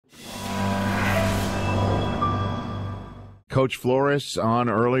Coach Flores on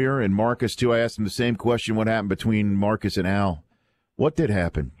earlier and Marcus, too. I asked him the same question, what happened between Marcus and Al. What did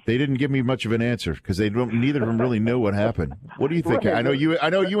happen? They didn't give me much of an answer because neither of them really knew what happened. What do you think? Right. I know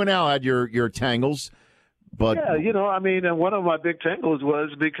you and Al had your tangles, but yeah, and one of my big tangles was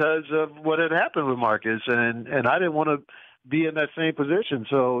because of what had happened with Marcus, and I didn't want to be in that same position.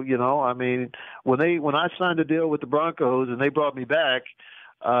 So, when I signed a deal with the Broncos and they brought me back,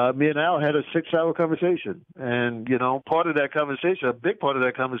 me and Al had a 6-hour conversation. And, part of that conversation, a big part of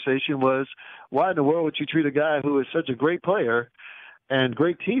that conversation was, why in the world would you treat a guy who is such a great player and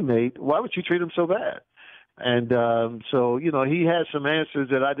great teammate, why would you treat him so bad? And so, he had some answers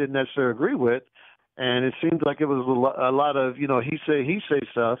that I didn't necessarily agree with. And it seemed like it was a lot of, he say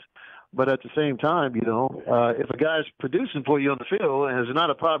stuff. But at the same time, if a guy's producing for you on the field and there's not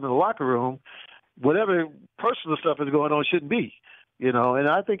a problem in the locker room, whatever personal stuff is going on shouldn't be, And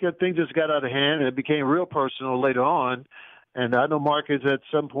I think that thing just got out of hand and it became real personal later on. And I know Marcus at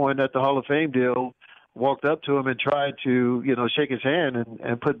some point at the Hall of Fame deal walked up to him and tried to, shake his hand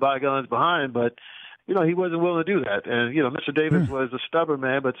and put bygones behind. But, he wasn't willing to do that. And, Mr. Davis was a stubborn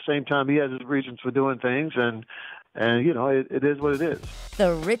man, but at the same time, he has his reasons for doing things. And it is what it is.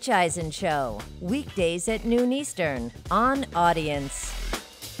 The Rich Eisen Show, weekdays at noon Eastern on Audience.